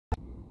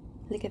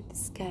Look at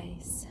this,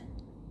 guys.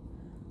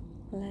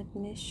 Let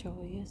me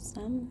show you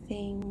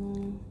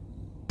something.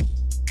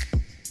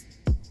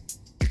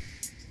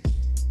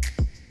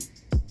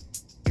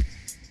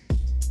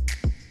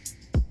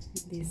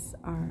 These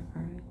are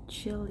our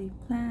chili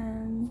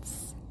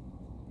plants,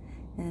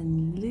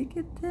 and look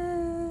at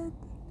that,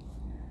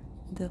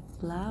 the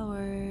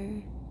flower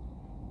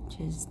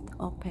just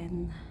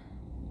open.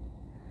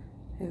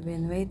 We've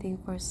been waiting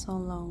for so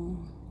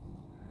long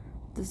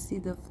to see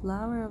the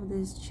flower of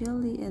this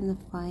chili, and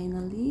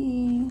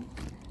finally,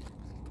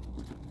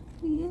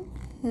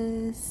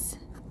 yes,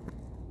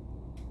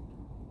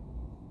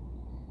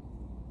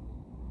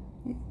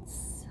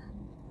 it's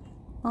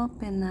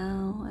open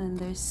now, and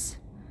there's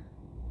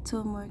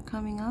two more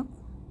coming up.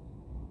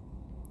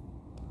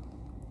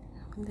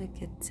 Look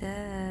at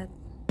that.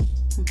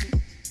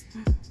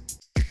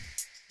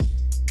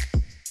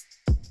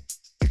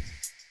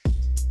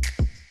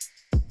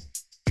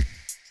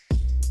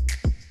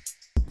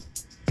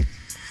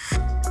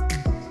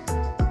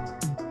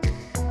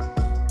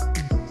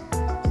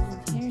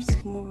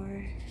 Here's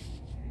more.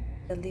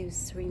 The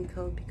leaves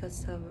wrinkled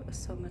because of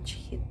so much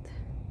heat.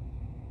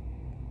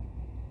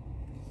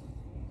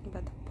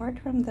 But apart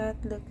from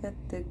that, look at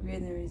the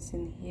greeneries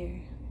in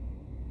here.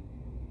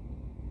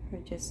 We're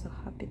just so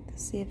happy to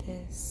see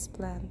these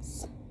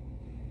plants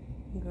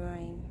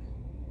growing.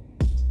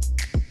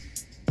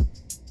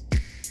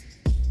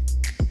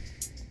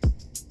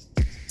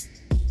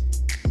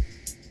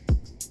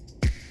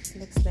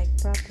 Looks like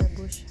proper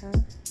bush, huh?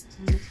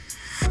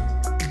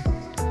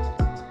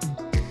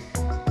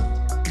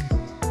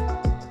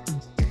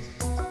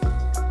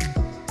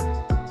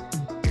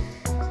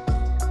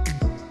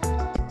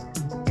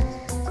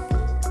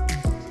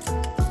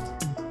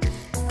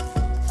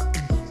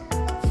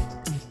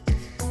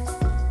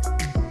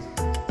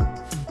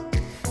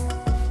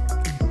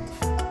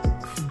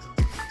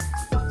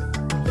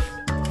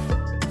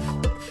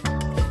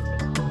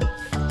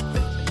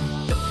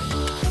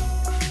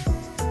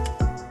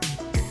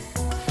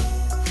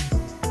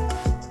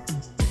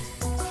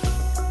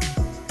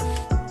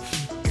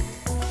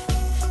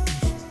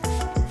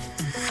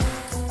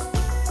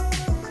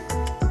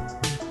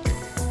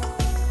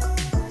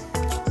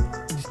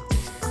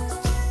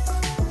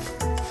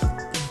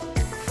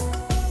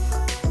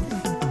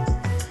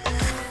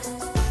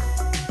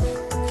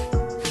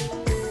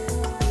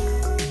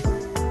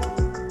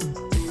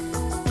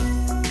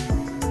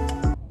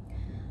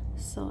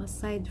 So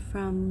aside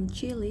from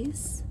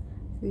chilies,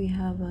 we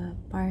have a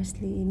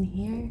parsley in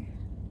here.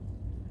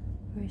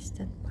 Where's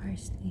that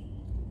parsley?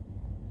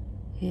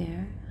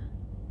 Here.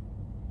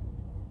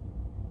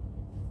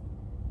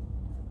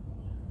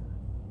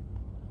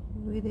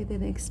 We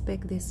didn't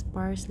expect this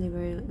parsley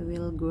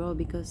will grow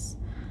because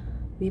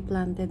we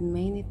planted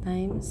many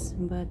times,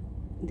 but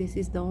this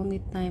is the only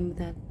time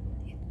that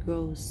it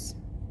grows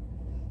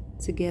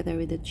together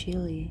with the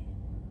chili.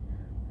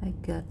 I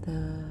got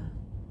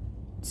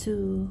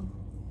two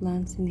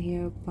plants in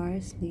here of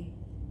parsley,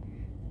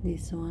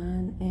 this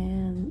one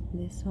and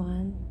this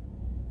one,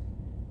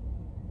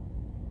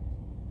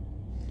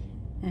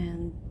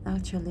 and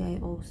actually I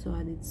also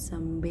added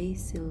some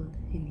basil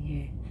in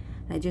here.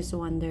 I just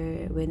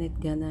wonder when it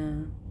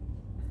gonna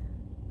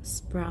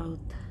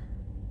sprout.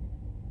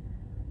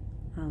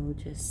 I'll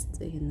just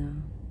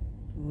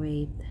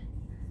wait.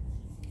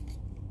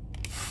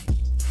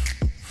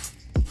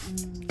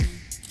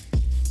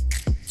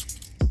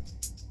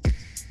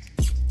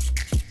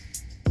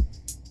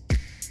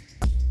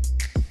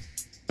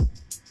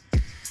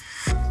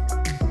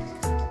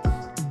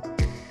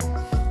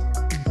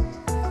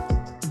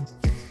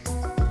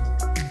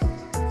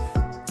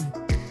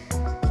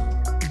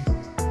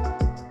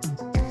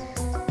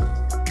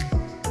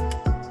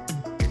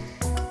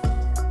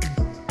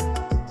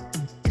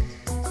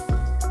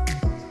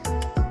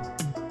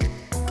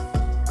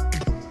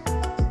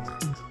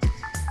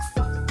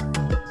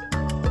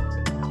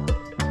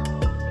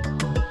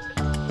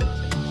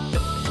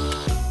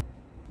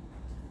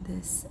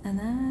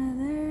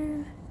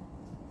 Another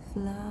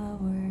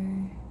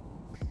flower.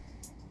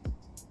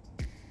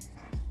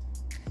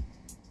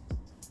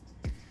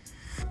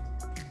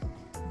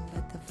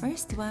 But the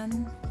first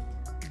one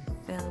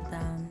fell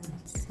down,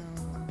 so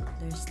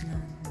there's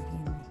none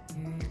in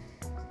here.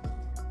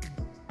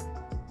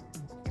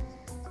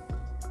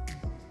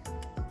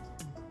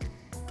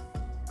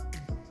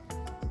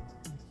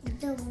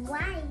 The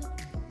white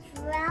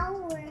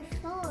flower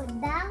fell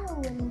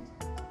down.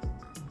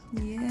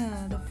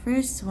 Yeah, the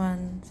first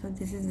one. So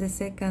this is the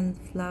second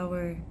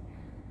flower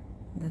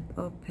that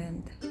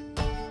opened.